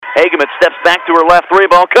Hageman steps back to her left. Three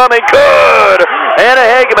ball coming. Good! Hannah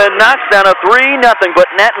Hageman knocks down a 3-0 but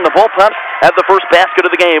net, and the Bullpups have the first basket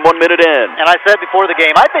of the game 1 minute in. And I said before the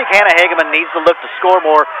game, I think Hannah Hageman needs to look to score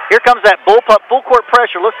more. Here comes that Bullpup full court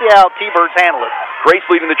pressure. Let's see how T-Birds handle it. Grace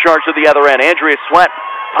leading the charge to the other end. Andrea Sweat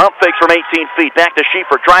pump fakes from 18 feet. Back to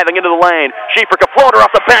Schiefrick, driving into the lane. Schiefrick, a floater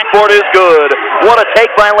off the backboard is good. What a take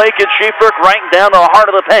by Lakin Schiefrick, right down the heart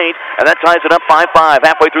of the paint, and that ties it up 5-5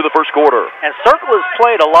 halfway through the first quarter. And Circle has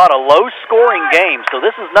played a lot of low-scoring games, so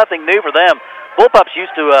this is nothing new for them. Bullpups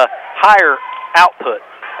used to higher output.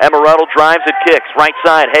 Emma Ruddle drives and kicks. Right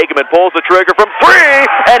side, Hageman pulls the trigger from 3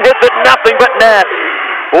 and hits it nothing but net.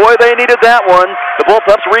 Boy, they needed that one. The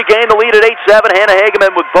Bullpups regain the lead at 8-7. Hannah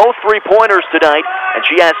Hageman with both three-pointers tonight, and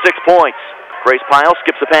she has 6 points. Grace Pyle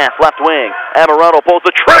skips a pass, left wing. Emma Ruddle pulls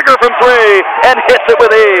the trigger from 3 and hits it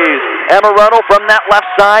with ease. Emma Ruddle from that left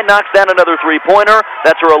side knocks down another three-pointer.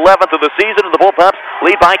 That's her 11th of the season, and the Bullpups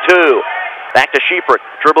lead by 2. Back to Schiefrick,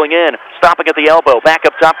 dribbling in, stopping at the elbow. Back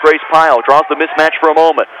up top, Grace Pyle draws the mismatch for a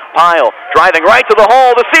moment. Pyle driving right to the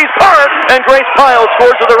hole. The C's part, and Grace Pyle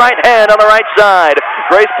scores with the right hand on the right side.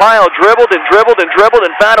 Grace Pyle dribbled and dribbled and dribbled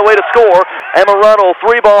and found a way to score. Emma Ruddle,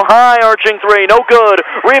 3-ball high, arching 3, no good.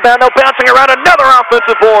 Rebound, no, bouncing around, another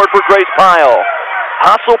offensive board for Grace Pyle.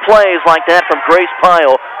 Hustle plays like that from Grace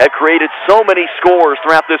Pyle have created so many scores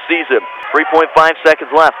throughout this season. 3.5 seconds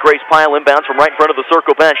left. Grace Pyle inbounds from right in front of the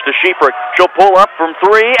Circle bench to Schiefrick. She'll pull up from 3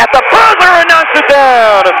 at the buzzer and knocks it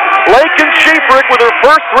down. Lakin Schiefrick with her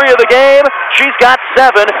first 3 of the game. She's got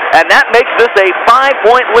 7, and that makes this a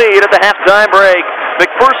 5-point lead at the halftime break.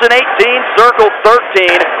 McPherson 18, Circle 13,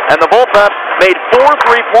 and the Bullpups made 4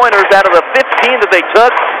 three-pointers out of the 15 that they took,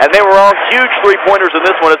 and they were all huge three-pointers in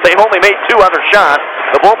this one as they only made 2 other shots.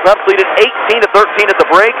 The Bullpups lead at 18-13 at the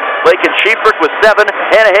break. Lakin Schiefrick with 7,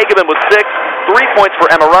 Hannah Hageman with 6, 3 points for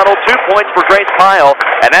Emma Ruddle, 2 points for Grace Pyle,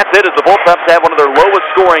 and that's it as the Bullpups have one of their lowest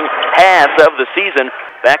scoring halves of the season.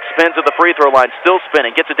 Back spins at the free throw line, still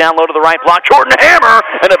spinning, gets it down low to the right block. Jordan Hammer,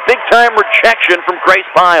 and a big-time rejection from Grace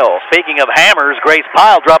Pyle. Speaking of hammers, Grace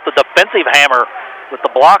Pyle dropped the defensive hammer with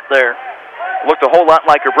the block there. Looked a whole lot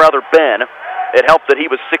like her brother Ben. It helped that he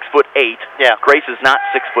was 6'8". Yeah. Grace is not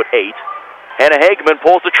 6'8". Hannah Hageman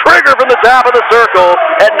pulls the trigger from the top of the circle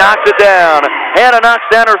and knocks it down. Hannah knocks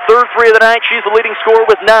down her third 3 of the night. She's the leading scorer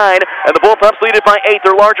with 9, and the Bullpups lead it by 8,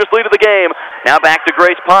 their largest lead of the game. Now back to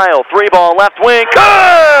Grace Pyle. 3-ball left wing.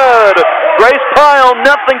 Good! Grace Pyle,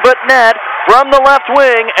 nothing but net from the left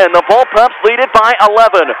wing, and the Bullpups lead it by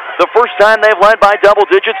 11. The first time they've led by double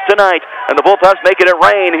digits tonight, and the Bullpups making it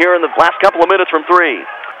rain here in the last couple of minutes from 3.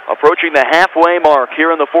 Approaching the halfway mark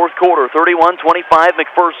here in the fourth quarter, 31-25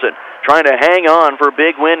 McPherson. Trying to hang on for a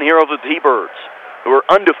big win here over the T-Birds, who are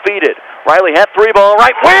undefeated. Riley Het, 3-ball,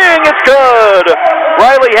 right wing, it's good!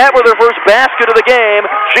 Riley Het with her first basket of the game.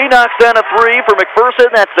 She knocks down a 3 for McPherson,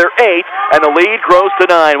 that's their 8th, and the lead grows to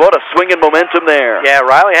 9. What a swing in momentum there. Yeah,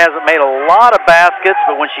 Riley hasn't made a lot of baskets,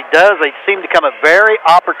 but when she does, they seem to come at very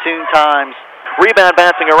opportune times. Rebound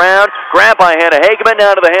bouncing around, grabbed by Hannah Hageman,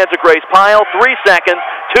 now to the hands of Grace Pyle. 3 seconds,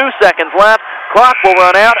 2 seconds left. Clock will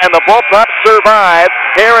run out, and the Bullpups survive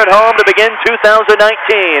here at home to begin 2019.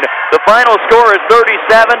 The final score is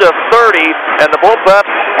 37-30, and the Bullpups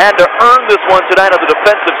had to earn this one tonight on the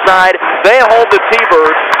defensive side. They hold the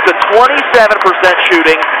T-Birds to 27%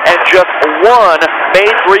 shooting and just 1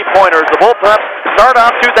 made three-pointers. The Bullpups start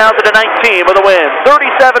off 2019 with a win.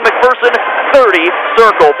 37 McPherson, 30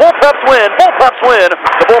 Circle. Bullpups win. Bullpups win.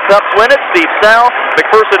 The Bullpups win it. Steve Sal.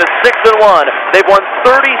 McPherson is 6-1. They've won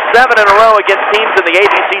 37 in a row against teams in the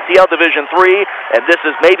ABCTL Division III, and this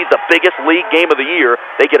is maybe the biggest league game of the year.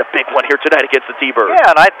 They get a big one here tonight against the T-Birds.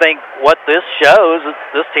 Yeah, and I think what this shows is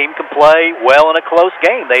this team can play well in a close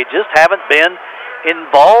game. They just haven't been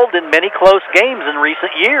involved in many close games in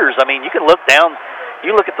recent years. I mean, you can look down,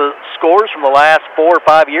 you look at the scores from the last 4 or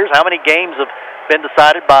 5 years, how many games have been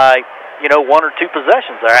decided by, 1 or 2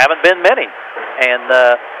 possessions? There haven't been many. And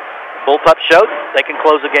Bullpups showed they can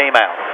close a game out.